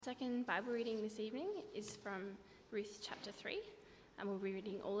Second Bible reading this evening is from Ruth chapter 3, and we'll be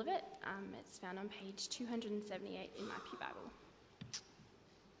reading all of it. It's found on page 278 in my Pew Bible.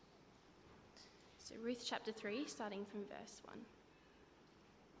 So Ruth chapter 3, starting from verse 1.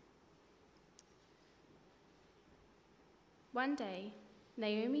 One day,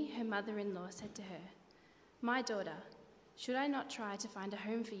 Naomi, her mother-in-law, said to her, "My daughter, should I not try to find a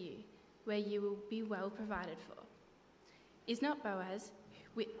home for you where you will be well provided for? Is not Boaz,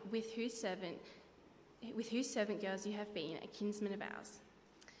 with whose servant girls you have been, a kinsman of ours?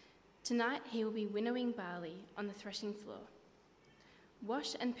 Tonight he will be winnowing barley on the threshing floor.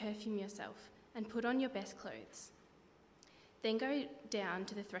 Wash and perfume yourself and put on your best clothes. Then go down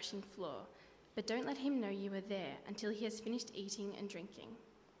to the threshing floor, but don't let him know you are there until he has finished eating and drinking.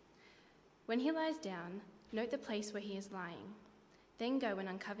 When he lies down, note the place where he is lying. Then go and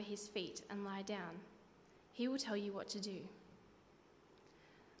uncover his feet and lie down. He will tell you what to do."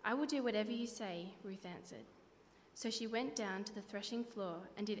 "I will do whatever you say," Ruth answered. So she went down to the threshing floor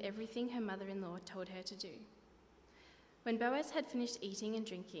and did everything her mother-in-law told her to do. When Boaz had finished eating and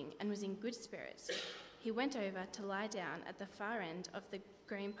drinking and was in good spirits, he went over to lie down at the far end of the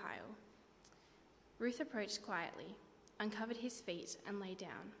grain pile. Ruth approached quietly, uncovered his feet, and lay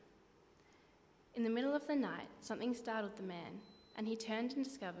down. In the middle of the night, something startled the man, and he turned and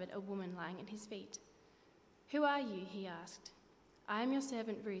discovered a woman lying at his feet. "Who are you?" he asked. "I am your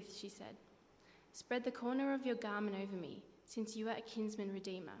servant Ruth," she said. "Spread the corner of your garment over me, since you are a kinsman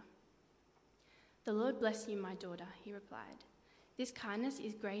redeemer." "The Lord bless you, my daughter," he replied. "This kindness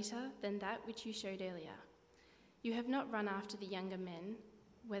is greater than that which you showed earlier. You have not run after the younger men,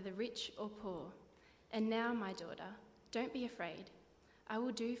 whether rich or poor. And now, my daughter, don't be afraid. I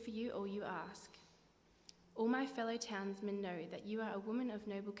will do for you all you ask. All my fellow townsmen know that you are a woman of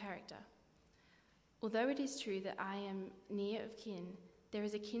noble character. Although it is true that I am near of kin, there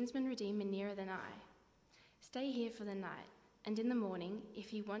is a kinsman redeemer nearer than I. Stay here for the night, and in the morning, if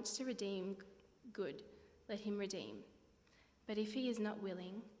he wants to redeem good, let him redeem. But if he is not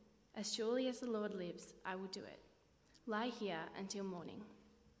willing, as surely as the Lord lives, I will do it. Lie here until morning."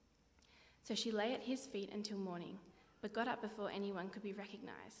 So she lay at his feet until morning, but got up before anyone could be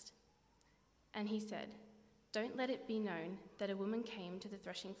recognized. And he said, "Don't let it be known that a woman came to the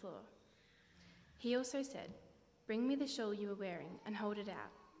threshing floor." He also said, "Bring me the shawl you are wearing and hold it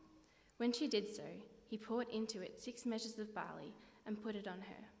out." When she did so, he poured into it 6 measures of barley and put it on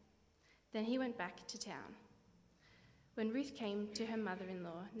her. Then he went back to town. When Ruth came to her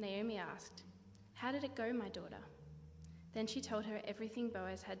mother-in-law, Naomi asked, "How did it go, my daughter?" Then she told her everything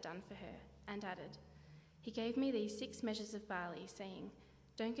Boaz had done for her and added, "He gave me these 6 measures of barley, saying,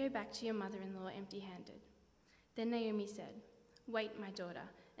 'Don't go back to your mother-in-law empty-handed.'" Then Naomi said, "Wait, my daughter,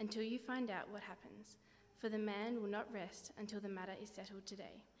 until you find out what happens, for the man will not rest until the matter is settled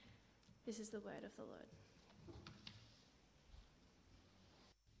today." This is the word of the Lord.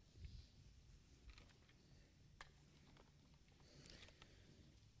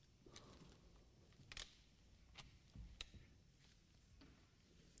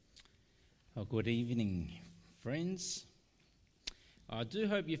 Well, good evening, friends. I do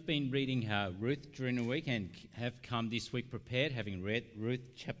hope you've been reading Ruth during the week and have come this week prepared, having read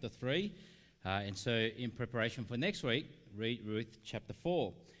Ruth chapter 3. And so in preparation for next week, read Ruth chapter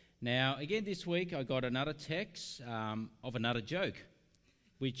 4. Now, again this week, I got another text of another joke,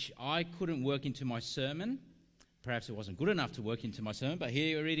 which I couldn't work into my sermon. Perhaps it wasn't good enough to work into my sermon, but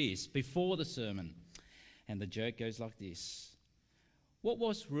here it is, before the sermon. And the joke goes like this. What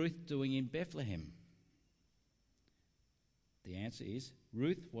was Ruth doing in Bethlehem? The answer is,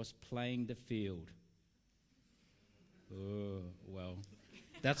 Ruth was playing the field. Oh, well,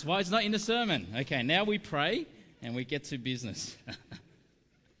 that's why it's not in the sermon. Okay, now we pray and we get to business.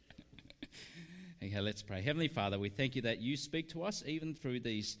 Okay, let's pray. Heavenly Father, we thank you that you speak to us even through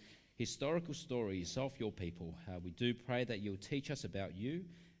these historical stories of your people. We do pray that you'll teach us about you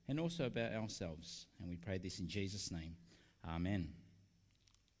and also about ourselves. And we pray this in Jesus' name. Amen.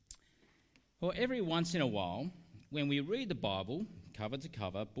 Well, every once in a while, when we read the Bible, cover to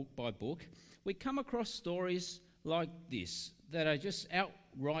cover, book by book, we come across stories like this that are just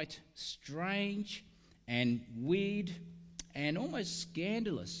outright strange and weird and almost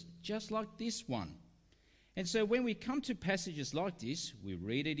scandalous, just like this one. And so when we come to passages like this, we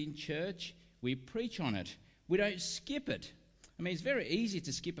read it in church, we preach on it, we don't skip it. I mean, it's very easy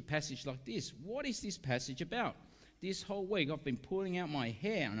to skip a passage like this. What is this passage about? This whole week I've been pulling out my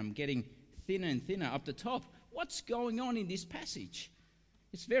hair and I'm getting thinner and thinner up the top. What's going on in this passage?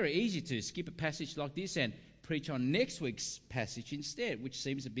 It's very easy to skip a passage like this and preach on next week's passage instead, which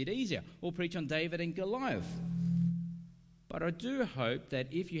seems a bit easier, or preach on David and Goliath. But I do hope that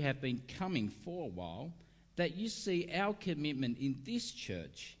if you have been coming for a while, that you see our commitment in this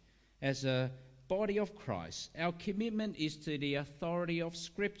church as a body of Christ. Our commitment is to the authority of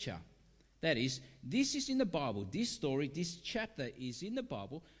Scripture. That is, this is in the Bible. This story, this chapter is in the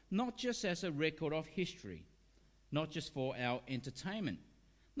Bible, not just as a record of history, not just for our entertainment,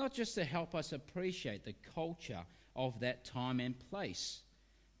 not just to help us appreciate the culture of that time and place.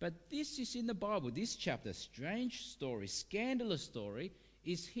 But this is in the Bible. This chapter, strange story, scandalous story,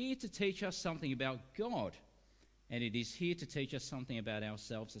 is here to teach us something about God. And it is here to teach us something about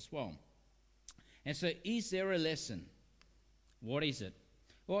ourselves as well. And so, is there a lesson? What is it?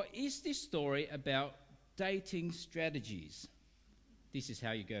 Well, is this story about dating strategies? This is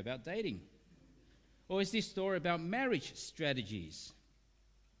how you go about dating. Or is this story about marriage strategies?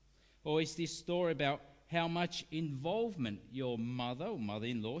 Or is this story about how much involvement your mother or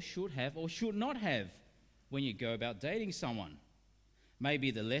mother-in-law should have or should not have when you go about dating someone?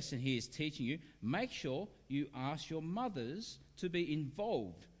 Maybe the lesson here is teaching you, make sure you ask your mothers to be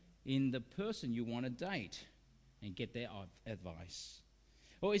involved in the person you want to date and get their advice.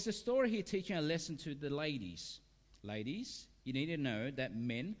 Or is the story here teaching a lesson to the ladies? Ladies, you need to know that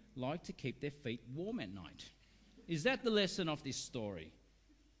men like to keep their feet warm at night. Is that the lesson of this story?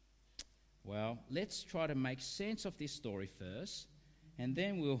 Well, let's try to make sense of this story first, and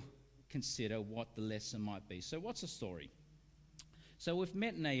then we'll consider what the lesson might be. So what's the story? So we've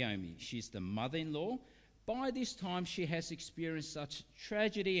met Naomi. She's the mother-in-law. By this time, she has experienced such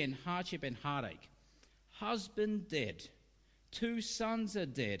tragedy and hardship and heartache. Husband dead. 2 sons are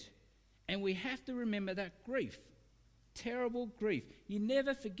dead. And we have to remember that grief. Terrible grief. You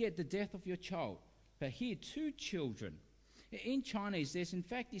never forget the death of your child. But here, 2 children. In Chinese, there's in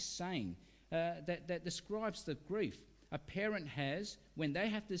fact this saying that describes the grief a parent has when they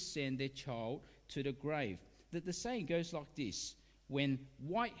have to send their child to the grave. The saying goes like this: when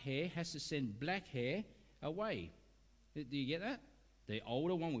white hair has to send black hair away. Do you get that? The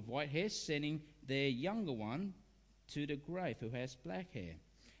older one with white hair sending their younger one to the grave who has black hair.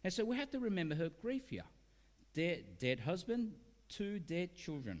 And so we have to remember her grief here. Dead husband, 2 dead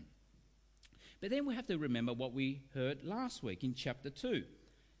children. But then we have to remember what we heard last week in chapter 2.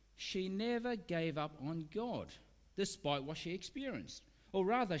 She never gave up on God, despite what she experienced. Or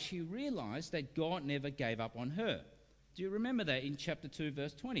rather, she realized that God never gave up on her. Do you remember that in chapter 2,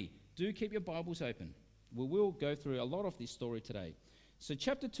 verse 20? Do keep your Bibles open. We will go through a lot of this story today. So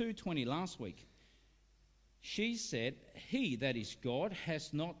chapter 2, 20, last week, she said, "He, that is God,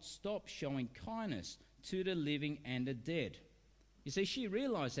 has not stopped showing kindness to the living and the dead." You see, she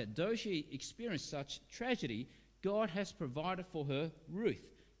realized that though she experienced such tragedy, God has provided for her Ruth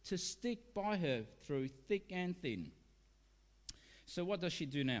to stick by her through thick and thin. So what does she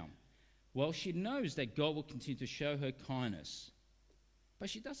do now? Well, she knows that God will continue to show her kindness. But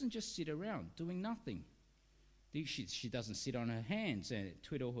she doesn't just sit around doing nothing. She doesn't sit on her hands and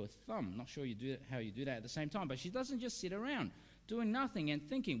twiddle her thumb. Not sure how you do that at the same time. But she doesn't just sit around doing nothing and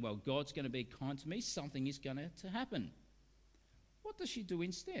thinking, well, God's going to be kind to me. Something is going to happen. What does she do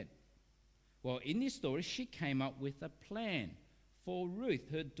instead? Well, in this story, she came up with a plan for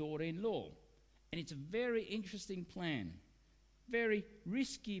Ruth, her daughter-in-law. And it's a very interesting plan, very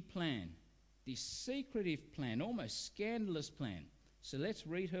risky plan, this secretive plan, almost scandalous plan. So let's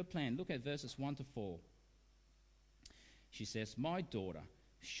read her plan. Look at verses 1 to 4. She says, "My daughter,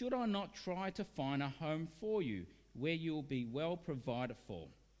 should I not try to find a home for you where you will be well provided for?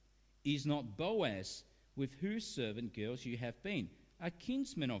 Is not Boaz, with whose servant girls you have been, a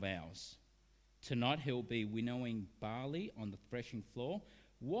kinsman of ours? Tonight he will be winnowing barley on the threshing floor.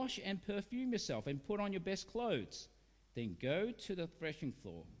 Wash and perfume yourself and put on your best clothes. Then go to the threshing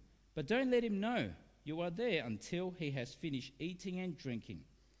floor. But don't let him know you are there until he has finished eating and drinking.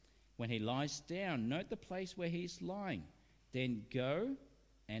 When he lies down, note the place where he is lying. Then go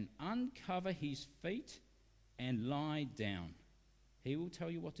and uncover his feet and lie down. He will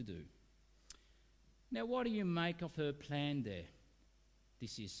tell you what to do." Now, what do you make of her plan there?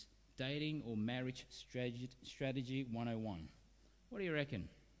 This is dating or marriage strategy 101. What do you reckon?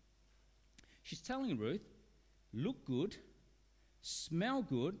 She's telling Ruth, look good, smell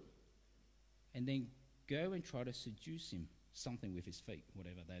good, and then go and try to seduce him, something with his feet,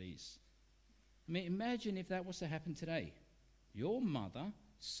 whatever that is. I mean, imagine if that was to happen today. Your mother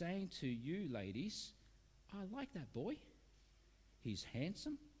saying to you ladies, "I like that boy. He's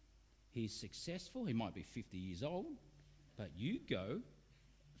handsome. He's successful. He might be 50 years old. But you go,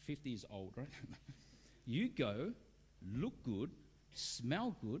 50 years old, right? You go, look good,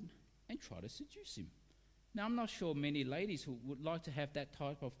 smell good, and try to seduce him." Now, I'm not sure many ladies who would like to have that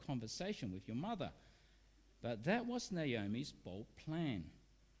type of conversation with your mother. But that was Naomi's bold plan.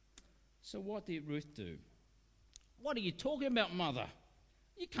 So what did Ruth do? What are you talking about, mother?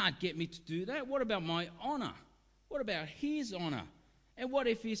 You can't get me to do that. What about my honour? What about his honour? And what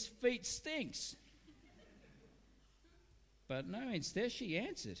if his feet stinks? But no, instead she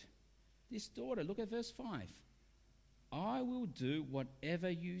answered, this daughter, look at verse 5. I will do whatever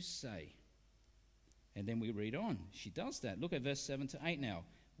you say. And then we read on. She does that. Look at verse 7 to 8 now.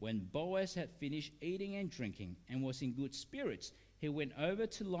 When Boaz had finished eating and drinking and was in good spirits, he went over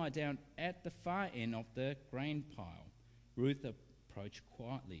to lie down at the far end of the grain pile. Ruth approached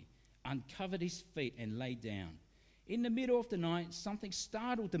quietly, uncovered his feet and lay down. In the middle of the night, something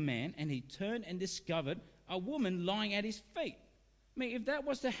startled the man, and he turned and discovered a woman lying at his feet. I mean, if that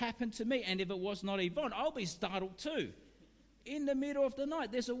was to happen to me, and if it was not Yvonne, I'll be startled too. In the middle of the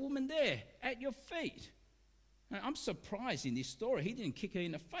night, there's a woman there at your feet. Now, I'm surprised in this story he didn't kick her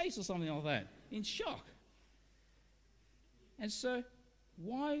in the face or something like that, in shock. And so,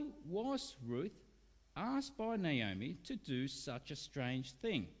 why was Ruth asked by Naomi to do such a strange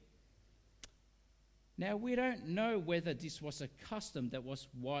thing? Now, we don't know whether this was a custom that was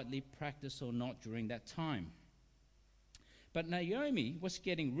widely practiced or not during that time. But Naomi was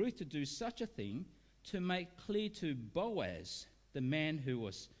getting Ruth to do such a thing to make clear to Boaz, the man who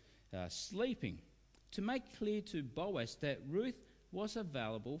was sleeping, to make clear to Boaz that Ruth was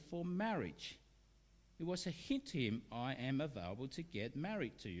available for marriage. It was a hint to him, I am available to get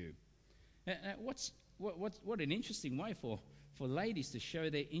married to you. What an interesting way for ladies to show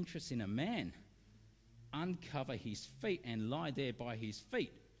their interest in a man. Uncover his feet and lie there by his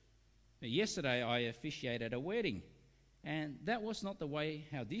feet. Now, yesterday I officiated a wedding, and that was not the way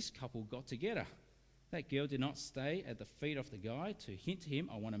how this couple got together. That girl did not stay at the feet of the guy to hint to him,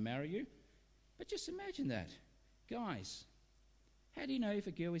 I want to marry you. But just imagine that. Guys, how do you know if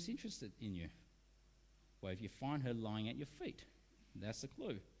a girl is interested in you? Well, if you find her lying at your feet, that's the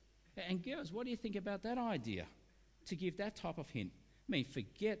clue. And girls, what do you think about that idea? To give that type of hint. I mean,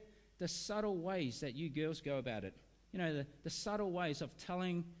 forget the subtle ways that you girls go about it. You know, the subtle ways of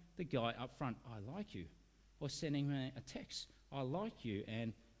telling the guy up front, I like you. Or sending him a text, I like you,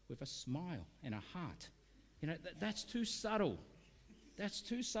 and with a smile and a heart. You know, that's too subtle. That's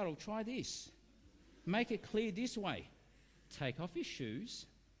too subtle. Try this. Make it clear this way. Take off his shoes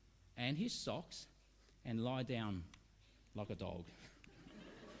and his socks and lie down like a dog.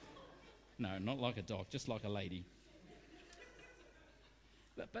 No, not like a dog, just like a lady.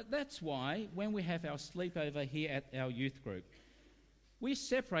 But that's why when we have our sleepover here at our youth group, we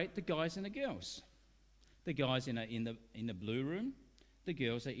separate the guys and the girls. The guys in the blue room, the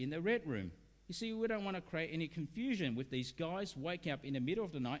girls are in the red room. You see, we don't want to create any confusion with these guys waking up in the middle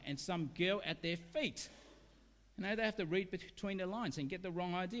of the night and some girl at their feet. You know, they have to read between the lines and get the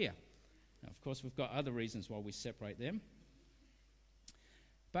wrong idea. Now, of course, we've got other reasons why we separate them.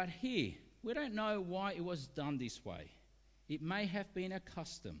 But here, we don't know why it was done this way. It may have been a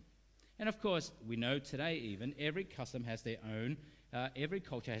custom. And of course, we know today even, every custom has their own, every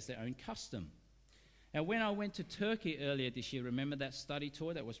culture has their own custom. Now, when I went to Turkey earlier this year, remember that study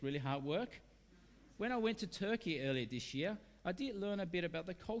tour that was really hard work? When I went to Turkey earlier this year, I did learn a bit about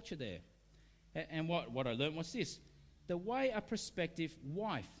the culture there. And what I learned was this. The way a prospective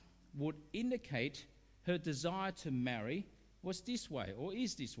wife would indicate her desire to marry was this way, or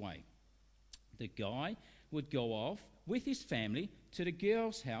is this way. The guy would go off with his family to the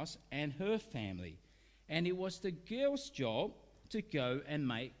girl's house and her family. And it was the girl's job to go and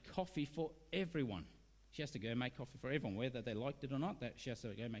make coffee for everyone. She has to go and make coffee for everyone, whether they liked it or not, that she has to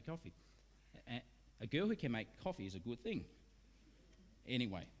go make coffee. A girl who can make coffee is a good thing.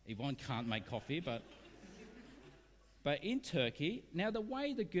 Anyway, Yvonne can't make coffee, but in Turkey, now the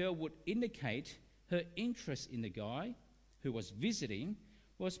way the girl would indicate her interest in the guy who was visiting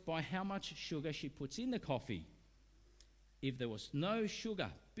was by how much sugar she puts in the coffee. If there was no sugar,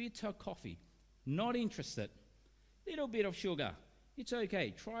 bitter coffee, not interested, little bit of sugar, it's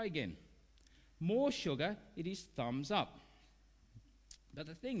okay, try again. More sugar, it is thumbs up. But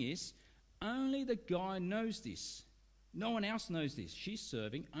the thing is, only the guy knows this. No one else knows this. She's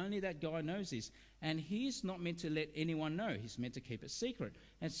serving, only that guy knows this. And he's not meant to let anyone know. He's meant to keep it secret.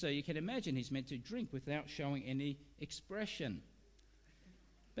 And so you can imagine he's meant to drink without showing any expression.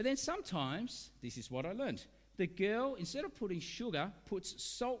 But then sometimes, this is what I learned, the girl, instead of putting sugar, puts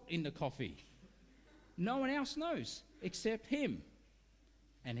salt in the coffee. No one else knows except him.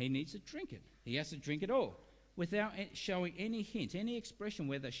 And he needs to drink it. He has to drink it all without showing any hint, any expression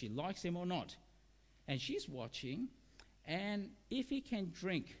whether she likes him or not. And she's watching, and if he can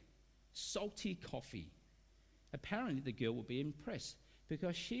drink salty coffee, apparently the girl will be impressed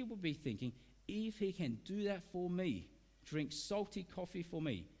because she will be thinking, if he can do that for me, drink salty coffee for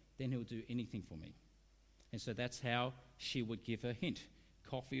me, then he'll do anything for me. And so that's how she would give her hint,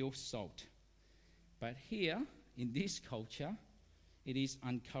 coffee or salt. But here, in this culture, it is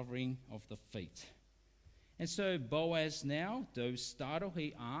uncovering of the feet. And so Boaz now, though startled,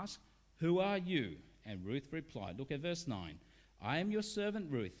 he asked, "Who are you?" And Ruth replied, look at verse 9, "I am your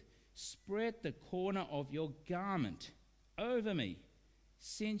servant Ruth. Spread the corner of your garment over me,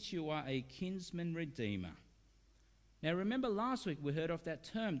 since you are a kinsman redeemer." Now remember last week we heard of that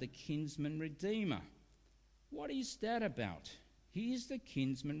term, the kinsman redeemer. What is that about? He is the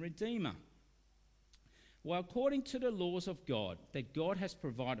kinsman redeemer. Well, according to the laws of God that God has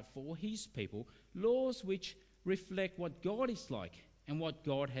provided for his people, laws which reflect what God is like and what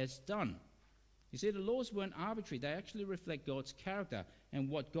God has done. You see, the laws weren't arbitrary. They actually reflect God's character and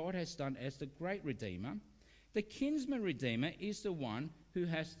what God has done as the great Redeemer. The kinsman redeemer is the one who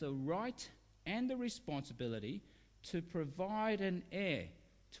has the right and the responsibility to provide an heir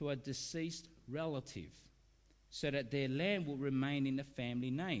to a deceased relative so that their land will remain in the family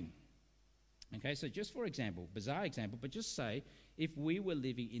name. Okay, so just for example, bizarre example, but just say if we were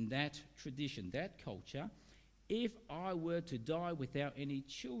living in that tradition, that culture, if I were to die without any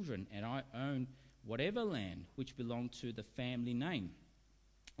children and I own whatever land which belonged to the family name,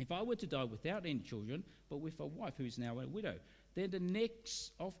 if I were to die without any children but with a wife who is now a widow, then the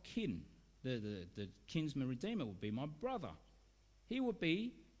next of kin, the kinsman redeemer, would be my brother. He would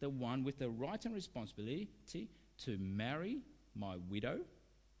be the one with the right and responsibility to marry my widow.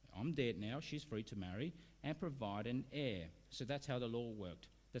 I'm dead now, she's free to marry, and provide an heir. So that's how the law worked.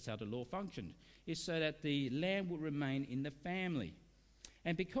 That's how the law functioned. It's so that the land would remain in the family.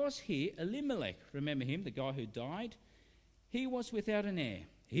 And because here, Elimelech, remember him, the guy who died, he was without an heir.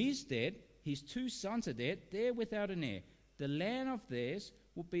 He's dead, his 2 sons are dead, they're without an heir. The land of theirs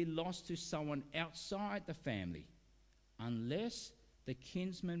would be lost to someone outside the family, unless the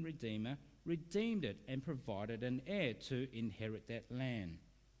kinsman redeemer redeemed it and provided an heir to inherit that land.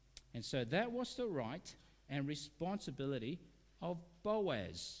 And so that was the right and responsibility of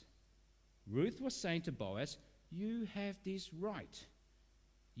Boaz. Ruth was saying to Boaz, you have this right.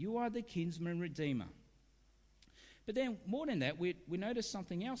 You are the kinsman redeemer. But then more than that, we notice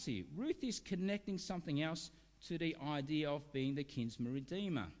something else here. Ruth is connecting something else to the idea of being the kinsman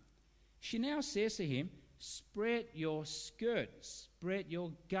redeemer. She now says to him, spread your skirt, spread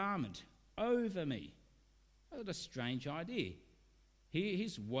your garment over me. What a strange idea.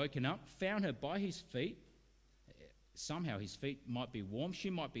 He's woken up, found her by his feet. Somehow his feet might be warm. She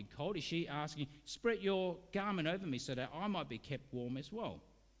might be cold. Is she asking, spread your garment over me so that I might be kept warm as well?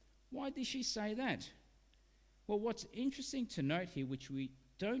 Why did she say that? Well, what's interesting to note here, which we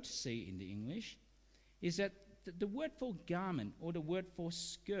don't see in the English, is that the word for garment or the word for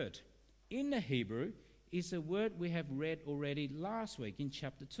skirt in the Hebrew is a word we have read already last week in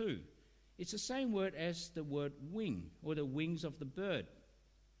chapter 2. It's the same word as the word wing or the wings of the bird.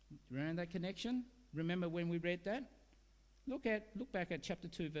 Remember that connection? Remember when we read that? Look back at chapter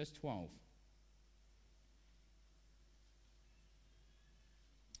 2, verse 12.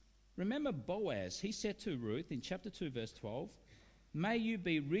 Remember Boaz, he said to Ruth in chapter 2, verse 12, may you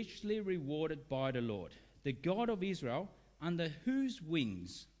be richly rewarded by the Lord, the God of Israel, under whose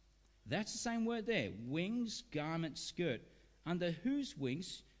wings, that's the same word there, wings, garment, skirt, under whose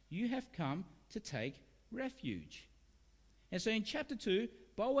wings you have come to take refuge. And so in chapter 2,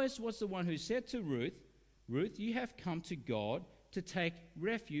 Boaz was the one who said to Ruth, Ruth, you have come to God to take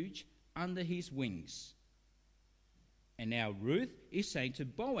refuge under his wings. And now Ruth is saying to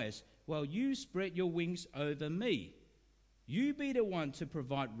Boaz, well, you spread your wings over me. You be the one to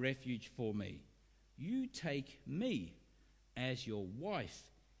provide refuge for me. You take me as your wife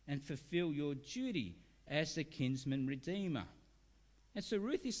and fulfill your duty as the kinsman redeemer. And so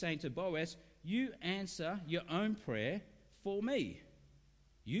Ruth is saying to Boaz, you answer your own prayer for me.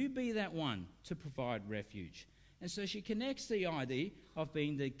 You be that one to provide refuge. And so she connects the idea of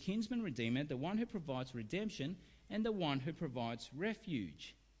being the kinsman redeemer, the one who provides redemption, and the one who provides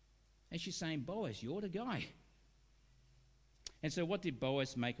refuge. And she's saying, Boaz, you're the guy. And so what did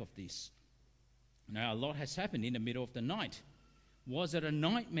Boaz make of this? Now, a lot has happened in the middle of the night. Was it a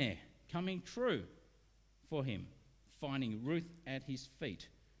nightmare coming true for him, finding Ruth at his feet?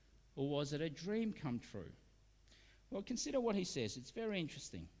 Or was it a dream come true? Well, consider what he says. It's very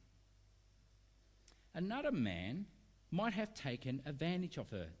interesting. Another man might have taken advantage of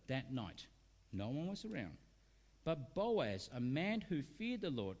her that night. No one was around. But Boaz, a man who feared the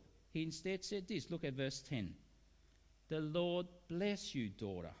Lord, he instead said this. Look at verse 10. The Lord bless you,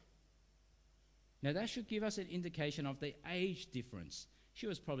 daughter. Now that should give us an indication of the age difference She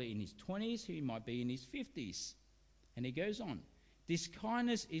was probably in his 20s, he might be in his 50s. And he goes on, this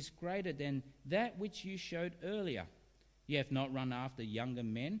kindness is greater than that which you showed earlier. You have not run after younger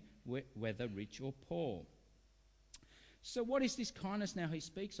men, whether rich or poor. So what is this kindness now he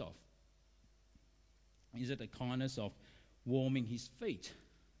speaks of? Is it a kindness of warming his feet?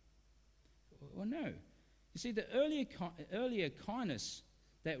 Or no? You see, the earlier kindness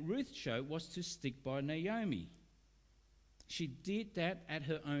that Ruth showed was to stick by Naomi. She did that at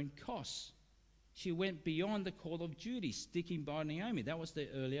her own cost. She went beyond the call of duty, sticking by Naomi. That was the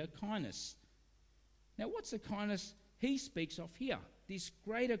earlier kindness. Now, what's the kindness he speaks of here? This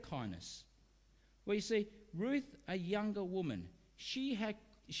greater kindness. Well, you see, Ruth, a younger woman, she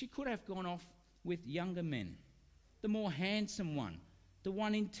could have gone off with younger men. The more handsome one, the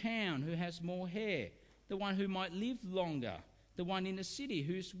one in town who has more hair, the one who might live longer, the one in the city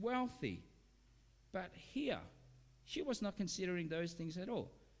who's wealthy. But here, she was not considering those things at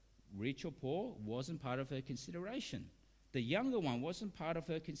all. Rich or poor wasn't part of her consideration. The younger one wasn't part of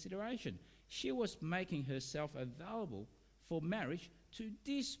her consideration. She was making herself available for marriage to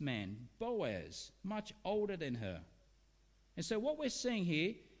this man, Boaz, much older than her. And so what we're seeing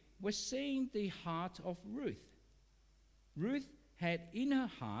here, we're seeing the heart of Ruth. Ruth had in her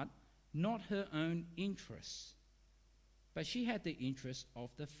heart not her own interests, but she had the interests of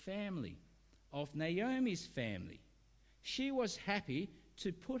the family, of Naomi's family. She was happy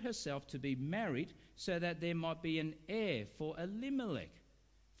to put herself to be married so that there might be an heir for Elimelech,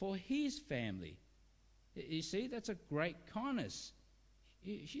 for his family. You see, that's a great kindness.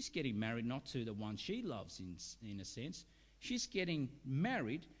 She's getting married not to the one she loves, in a sense. She's getting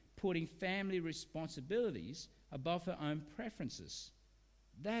married, putting family responsibilities above her own preferences.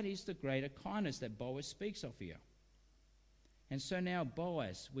 That is the greater kindness that Boaz speaks of here. And so now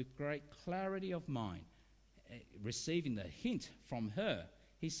Boaz, with great clarity of mind, receiving the hint from her,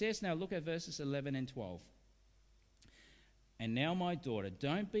 he says, now look at verses 11 and 12. And now, my daughter,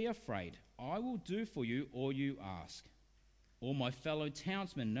 don't be afraid. I will do for you all you ask. All my fellow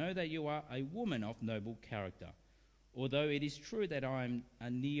townsmen know that you are a woman of noble character. Although it is true that I am a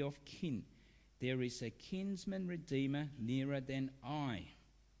near of kin, there is a kinsman redeemer nearer than I.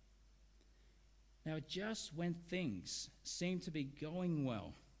 Now, just when things seem to be going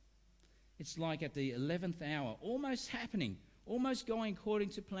well, it's like at the 11th hour, almost happening, almost going according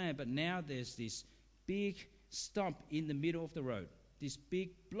to plan, but now there's this big stump in the middle of the road, this big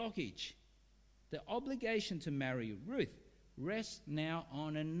blockage. The obligation to marry Ruth rests now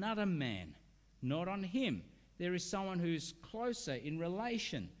on another man, not on him. There is someone who's closer in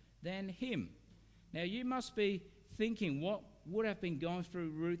relation than him. Now, you must be thinking what would have been going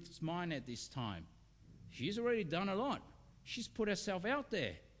through Ruth's mind at this time. She's already done a lot. She's put herself out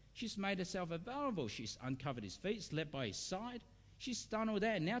there. She's made herself available. She's uncovered his feet, slept by his side. She's done all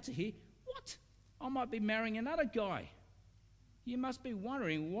that. Now to hear, what? I might be marrying another guy. You must be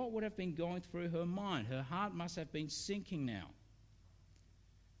wondering what would have been going through her mind. Her heart must have been sinking now.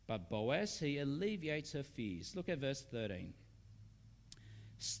 But Boaz, he alleviates her fears. Look at verse 13.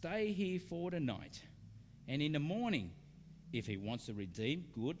 Stay here for the night, and in the morning, if he wants to redeem,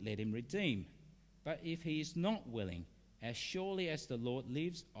 good, let him redeem. But if he is not willing, as surely as the Lord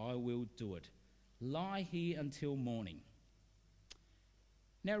lives, I will do it. Lie here until morning.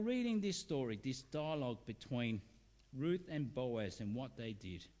 Now, reading this story, this dialogue between Ruth and Boaz and what they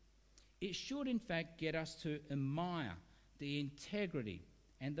did, it should in fact get us to admire the integrity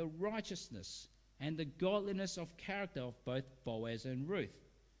and the righteousness and the godliness of character of both Boaz and Ruth.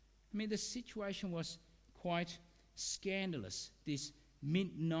 I mean, the situation was quite scandalous, this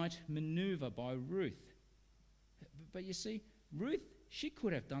midnight maneuver by Ruth. But you see, Ruth, she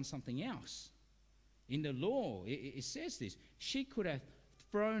could have done something else. In the law, it says this. She could have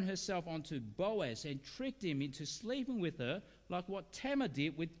thrown herself onto Boaz and tricked him into sleeping with her like what Tamar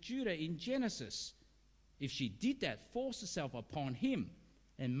did with Judah in Genesis. If she did that, forced herself upon him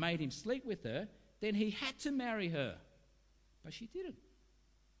and made him sleep with her, then he had to marry her. But she didn't.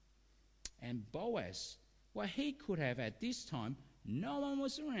 And Boaz, well, he could have at this time, no one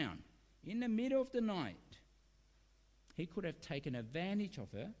was around, in the middle of the night. He could have taken advantage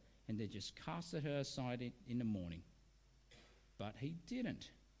of her and then just casted her aside in the morning. But he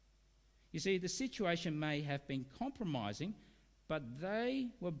didn't. You see, the situation may have been compromising, but they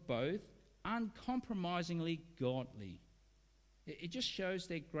were both uncompromisingly godly. It just shows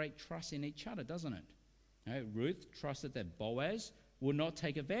their great trust in each other, doesn't it? Ruth trusted that Boaz would not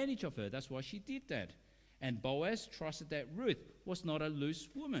take advantage of her. That's why she did that. And Boaz trusted that Ruth was not a loose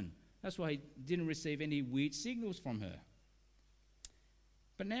woman. That's why he didn't receive any weird signals from her.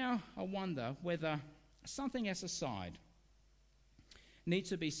 But now I wonder whether, something as a side, need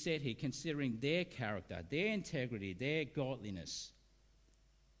to be said here, considering their character, their integrity, their godliness.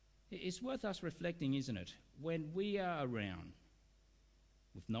 It's worth us reflecting, isn't it, when we are around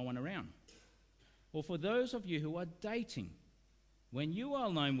with no one around. Or for those of you who are dating, when you are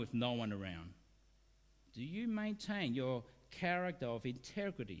alone with no one around, do you maintain your character of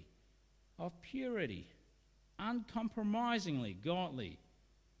integrity, of purity, uncompromisingly godly,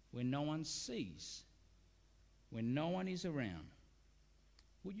 when no one sees, when no one is around?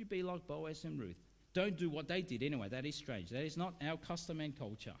 Would you be like Boaz and Ruth? Don't do what they did anyway. That is strange. That is not our custom and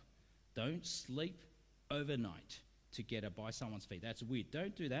culture. Don't sleep overnight to get up by someone's feet. That's weird.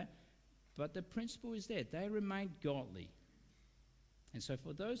 Don't do that. But the principle is there. They remained godly. And so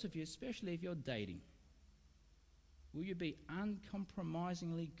for those of you, especially if you're dating, will you be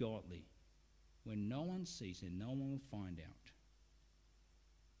uncompromisingly godly when no one sees and no one will find out?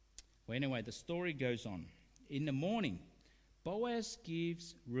 Well, anyway, the story goes on. In the morning, Boaz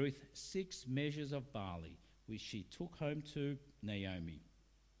gives Ruth 6 measures of barley, which she took home to Naomi.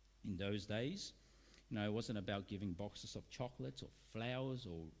 In those days, it wasn't about giving boxes of chocolates or flowers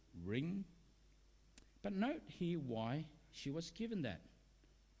or ring. But note here why she was given that.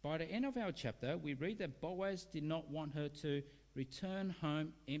 By the end of our chapter, we read that Boaz did not want her to return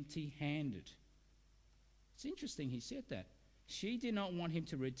home empty-handed. It's interesting he said that. She did not want him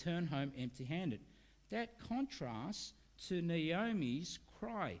to return home empty-handed. That contrasts to Naomi's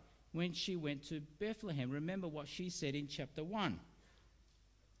cry when she went to Bethlehem. Remember what she said in chapter 1.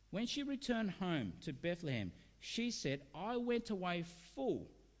 When she returned home to Bethlehem, she said, I went away full,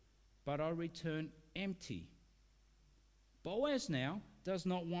 but I returned empty. Boaz now does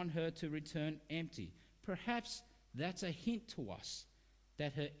not want her to return empty. Perhaps that's a hint to us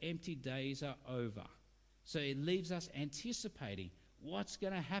that her empty days are over. So it leaves us anticipating what's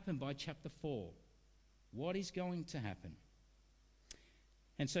going to happen by chapter 4. What is going to happen?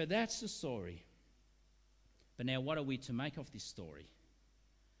 And so that's the story. But now what are we to make of this story?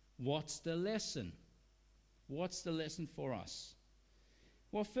 What's the lesson? What's the lesson for us?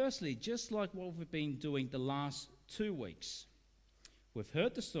 Well, firstly, just like what we've been doing the last 2 weeks, we've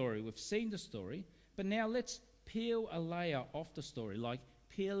heard the story, we've seen the story, but now let's peel a layer off the story, like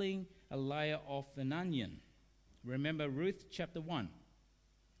peeling a layer off an onion. Remember Ruth chapter 1.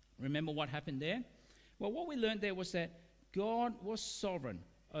 Remember what happened there? Well, what we learned there was that God was sovereign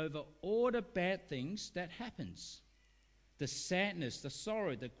over all the bad things that happens. The sadness, the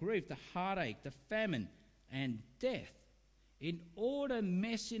sorrow, the grief, the heartache, the famine, and death. In all the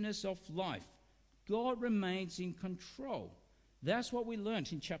messiness of life, God remains in control. That's what we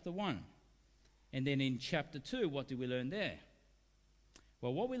learned in chapter 1. And then in chapter 2, what did we learn there?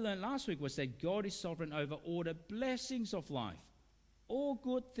 Well, what we learned last week was that God is sovereign over all the blessings of life. All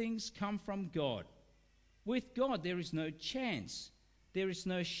good things come from God. With God, there is no chance. There is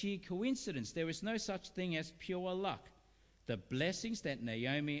no sheer coincidence. There is no such thing as pure luck. The blessings that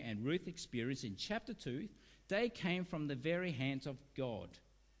Naomi and Ruth experienced in chapter 2, they came from the very hands of God.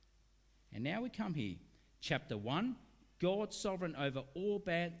 And now we come here. Chapter 1, God sovereign over all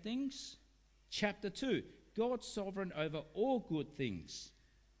bad things. Chapter 2, God sovereign over all good things.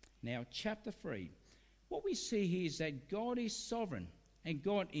 Now, chapter 3, what we see here is that God is sovereign, and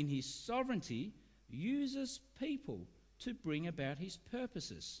God in his sovereignty uses people to bring about his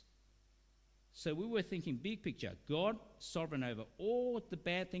purposes. So we were thinking big picture. God sovereign over all the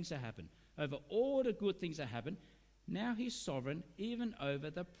bad things that happen, over all the good things that happen. Now he's sovereign even over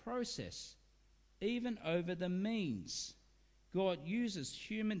the process, even over the means. God uses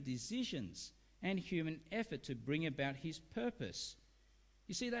human decisions and human effort to bring about his purpose.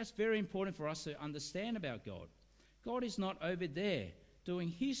 You see, that's very important for us to understand about God. God is not over there doing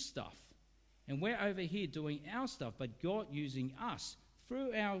his stuff, and we're over here doing our stuff, but God using us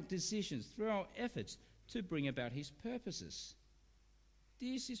through our decisions, through our efforts, to bring about his purposes.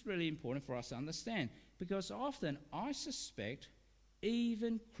 This is really important for us to understand, because often I suspect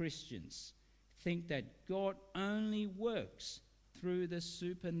even Christians think that God only works through the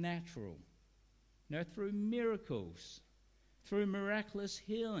supernatural, through miracles, through miraculous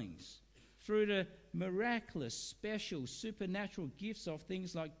healings, through the miraculous, special, supernatural gifts of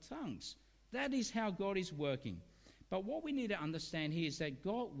things like tongues. That is how God is working. But what we need to understand here is that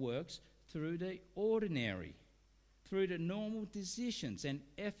God works through the ordinary, through the normal decisions and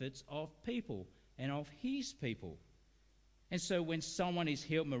efforts of people and of his people. And so when someone is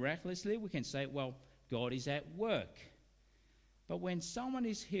healed miraculously, we can say, well, God is at work. But when someone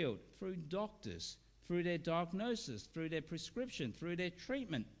is healed through doctors, through their diagnosis, through their prescription, through their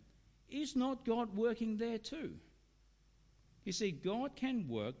treatment, is not God working there too? You see, God can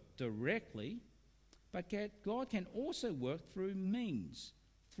work directly But God can also work through means,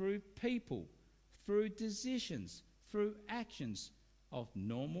 through people, through decisions, through actions of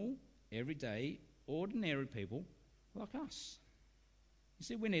normal, everyday, ordinary people like us. You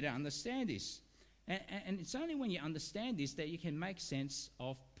see, we need to understand this. And it's only when you understand this that you can make sense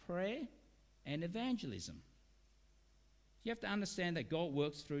of prayer and evangelism. You have to understand that God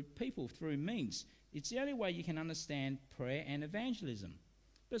works through people, through means. It's the only way you can understand prayer and evangelism.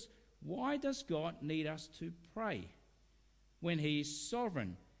 Because why does God need us to pray when He is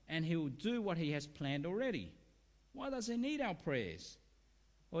sovereign and He will do what He has planned already? Why does He need our prayers?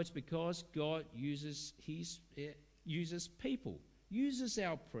 Well, it's because God uses people, uses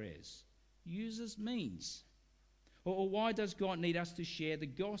our prayers, uses means. Or why does God need us to share the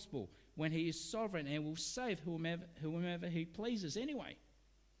gospel when He is sovereign and will save whomever He pleases anyway?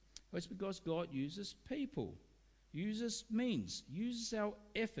 Well, it's because God uses people, uses means, uses our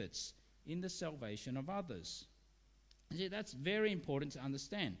efforts in the salvation of others. See, that's very important to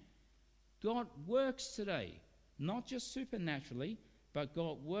understand. God works today, not just supernaturally, but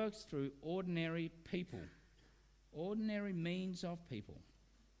God works through ordinary people, ordinary means of people.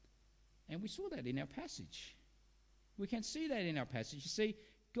 And we saw that in our passage. We can see that in our passage. You see,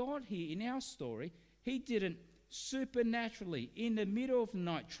 God here in our story, He didn't supernaturally, in the middle of the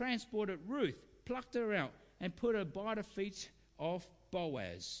night, transported Ruth, plucked her out, and put her by the feet of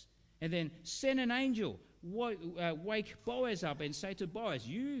Boaz. And then sent an angel, wake Boaz up and say to Boaz,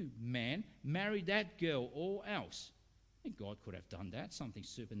 "You, man, marry that girl or else." And God could have done that, something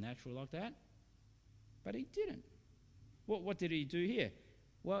supernatural like that. But He didn't. What did He do here?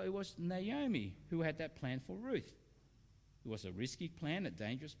 Well, it was Naomi who had that plan for Ruth. It was a risky plan, a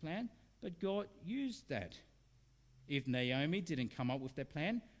dangerous plan, but God used that. If Naomi didn't come up with that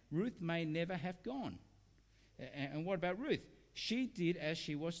plan, Ruth may never have gone. And what about Ruth? She did as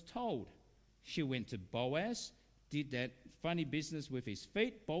she was told. She went to Boaz, did that funny business with his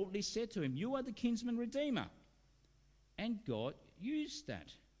feet, boldly said to him, "You are the kinsman redeemer." And God used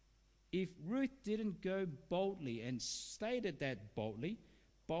that. If Ruth didn't go boldly and stated that boldly,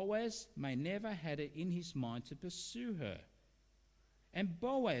 Boaz may never had it in his mind to pursue her. And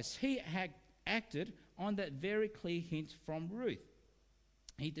Boaz, he had acted on that very clear hint from Ruth.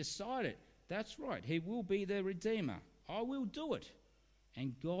 He decided, that's right, he will be the redeemer. I will do it.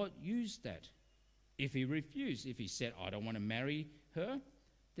 And God used that. If he refused, if he said, "I don't want to marry her,"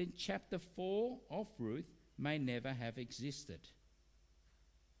 then chapter 4 of Ruth may never have existed.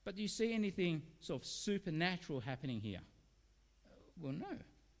 But do you see anything sort of supernatural happening here? Well, no.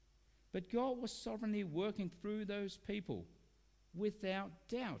 But God was sovereignly working through those people. Without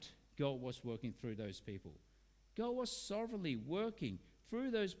doubt, God was working through those people. God was sovereignly working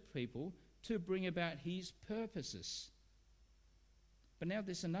through those people to bring about His purposes. But now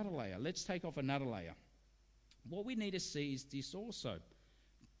there's another layer. Let's take off another layer. What we need to see is this also.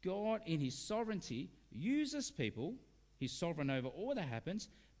 God, in His sovereignty, uses people. He's sovereign over all that happens,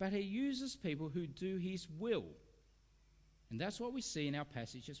 but He uses people who do His will. And that's what we see in our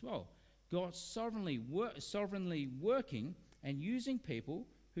passage as well. God sovereignly working and using people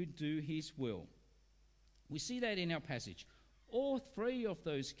who do His will. We see that in our passage. All three of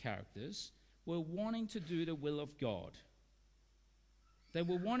those characters were wanting to do the will of God. They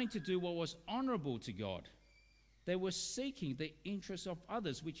were wanting to do what was honourable to God. They were seeking the interests of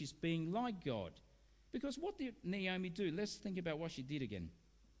others, which is being like God. Because what did Naomi do? Let's think about what she did again.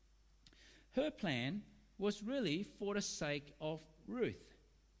 Her plan was really for the sake of Ruth.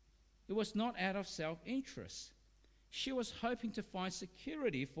 It was not out of self-interest. She was hoping to find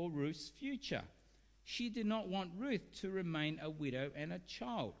security for Ruth's future. She did not want Ruth to remain a widow and a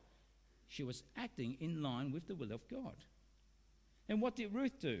child. She was acting in line with the will of God. And what did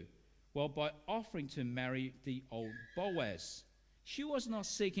Ruth do? Well, by offering to marry the old Boaz. She was not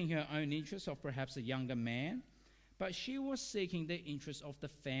seeking her own interest of perhaps a younger man, but she was seeking the interest of the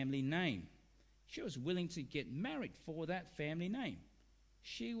family name. She was willing to get married for that family name.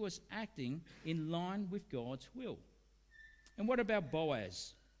 She was acting in line with God's will. And what about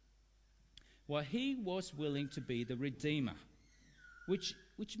Boaz? Well, he was willing to be the redeemer, which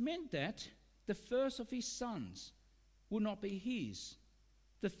meant that the first of his sons would not be his.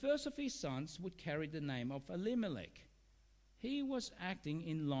 The first of his sons would carry the name of Elimelech. He was acting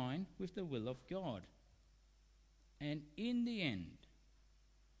in line with the will of God. And in the end,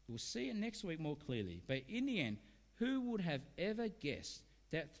 we'll see it next week more clearly, but in the end, who would have ever guessed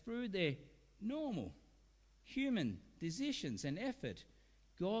that through their normal human decisions and effort,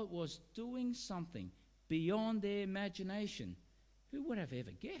 God was doing something beyond their imagination? Who would have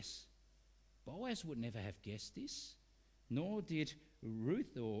ever guessed? Boaz would never have guessed this, nor did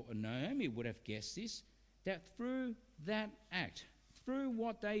Ruth or Naomi would have guessed this, that through that act, through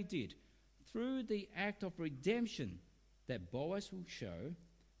what they did, through the act of redemption that Boaz will show,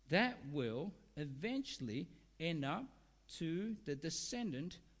 that will eventually end up to the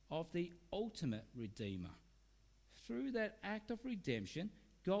descendant of the ultimate Redeemer. Through that act of redemption,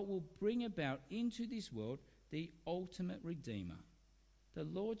 God will bring about into this world the ultimate Redeemer, the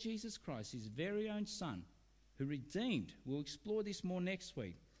Lord Jesus Christ, his very own Son, who redeemed. We'll explore this more next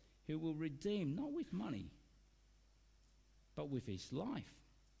week. Who will redeem not with money, but with his life.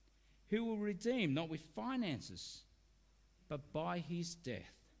 Who will redeem not with finances, but by his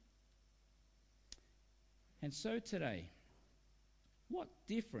death. And so today, what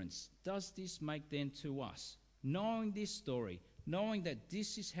difference does this make then to us? Knowing this story, knowing that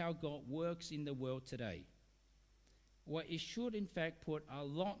this is how God works in the world today. Well, it should in fact put a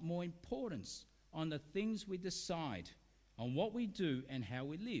lot more importance on the things we decide, on what we do and how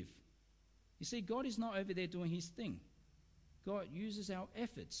we live. You see, God is not over there doing his thing. God uses our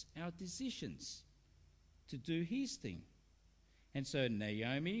efforts, our decisions to do his thing. And so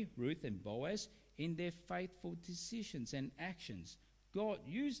Naomi, Ruth and Boaz, in their faithful decisions and actions, God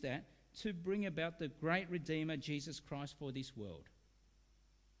used that to bring about the great Redeemer, Jesus Christ, for this world.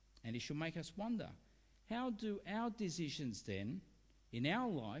 And it should make us wonder, how do our decisions then, in our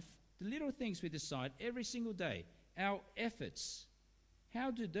life, the little things we decide every single day, our efforts,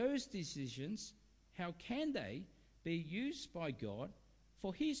 how do those decisions, how can they be used by God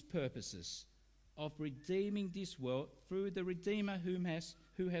for his purposes of redeeming this world through the Redeemer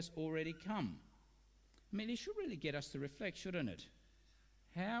who has already come? I mean, it should really get us to reflect, shouldn't it?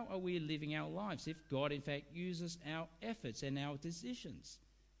 How are we living our lives if God, in fact, uses our efforts and our decisions?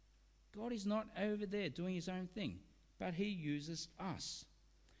 God is not over there doing his own thing, but he uses us.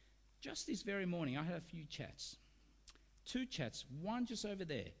 Just this very morning, I had a few chats. 2 chats, one just over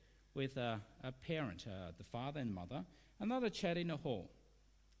there with a parent, the father and mother, another chat in the hall.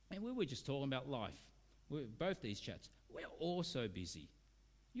 And we were just talking about life. Both these chats. We're all so busy.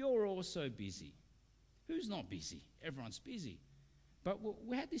 You're all so busy. Who's not busy? Everyone's busy. But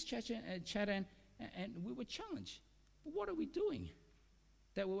we had this chat and we were challenged. But what are we doing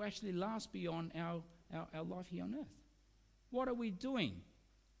that will actually last beyond our life here on earth? What are we doing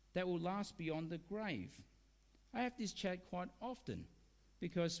that will last beyond the grave? I have this chat quite often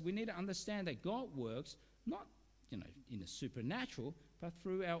because we need to understand that God works not in the supernatural, but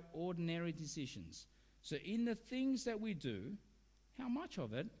through our ordinary decisions. So in the things that we do, how much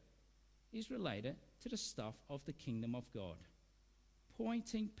of it is related to the stuff of the kingdom of God?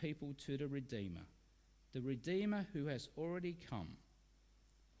 Pointing people to the Redeemer who has already come.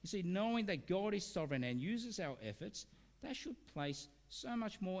 You see, knowing that God is sovereign and uses our efforts, that should place so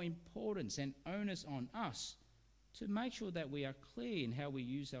much more importance and onus on us to make sure that we are clear in how we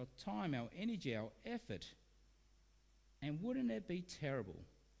use our time, our energy, our effort. And wouldn't it be terrible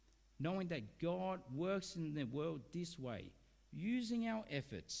knowing that God works in the world this way, using our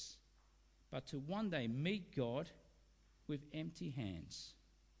efforts, but to one day meet God with empty hands?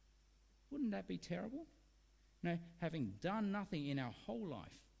 Wouldn't that be terrible? No, having done nothing in our whole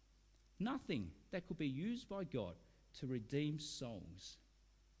life, nothing that could be used by God to redeem souls.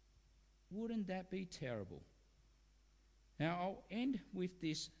 Wouldn't that be terrible? Now, I'll end with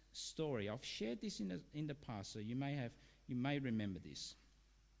this story. I've shared this in the past, so you may remember this.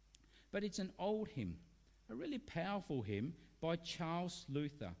 But it's an old hymn, a really powerful hymn by Charles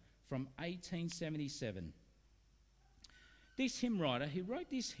Luther from 1877. This hymn writer, he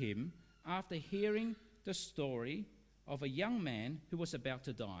wrote this hymn after hearing the story of a young man who was about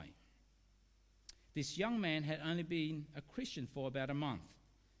to die. This young man had only been a Christian for about a month.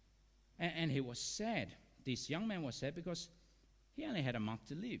 And he was sad. This young man was sad because he only had a month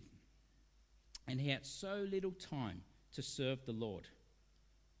to live. And he had so little time to serve the Lord.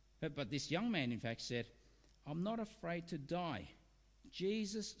 But this young man, in fact, said, "I'm not afraid to die.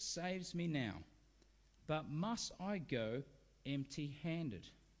 Jesus saves me now. But must I go empty-handed?"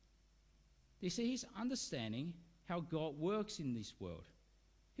 You see, he's understanding how God works in this world.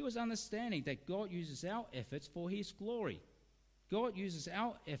 He was understanding that God uses our efforts for his glory. God uses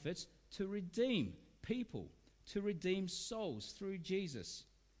our efforts to redeem people, to redeem souls through Jesus.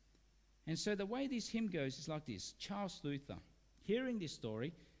 And so the way this hymn goes is like this. Charles Luther, hearing this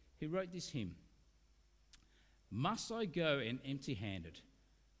story, he wrote this hymn. "Must I go and empty-handed,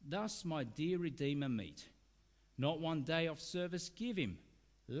 thus my dear Redeemer meet? Not one day of service give him,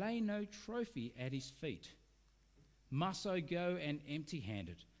 lay no trophy at his feet. Must I go and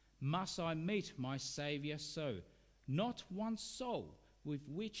empty-handed, must I meet my Saviour so? Not one soul with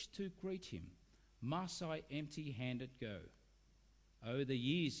which to greet him, must I empty-handed go? Oh, the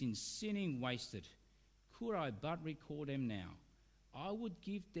years in sinning wasted, could I but recall them now, I would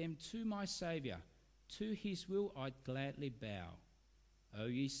give them to my Saviour. To his will I'd gladly bow. O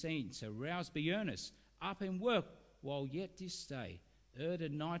ye saints, arouse, be earnest, up and work while yet this day, ere the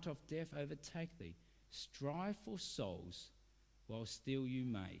night of death overtake thee. Strive for souls while still you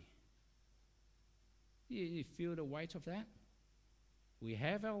may. You feel the weight of that? We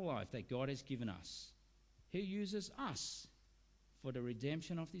have our life that God has given us. He uses us for the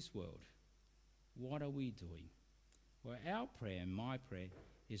redemption of this world. What are we doing? Well, our prayer and my prayer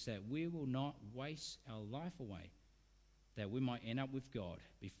is that we will not waste our life away, that we might end up with God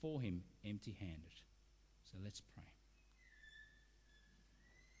before him empty-handed. So let's pray.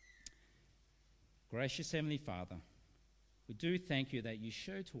 Gracious Heavenly Father, we do thank you that you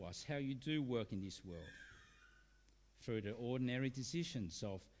show to us how you do work in this world. Through the ordinary decisions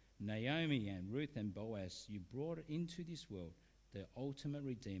of Naomi and Ruth and Boaz, you brought into this world the ultimate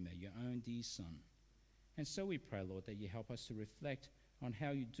Redeemer, your own dear Son. And so we pray, Lord, that you help us to reflect on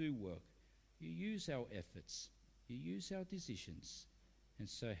how you do work. You use our efforts, you use our decisions, and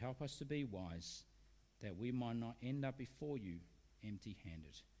so help us to be wise, that we might not end up before you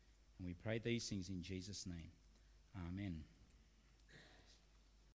empty-handed. And we pray these things in Jesus' name. Amen.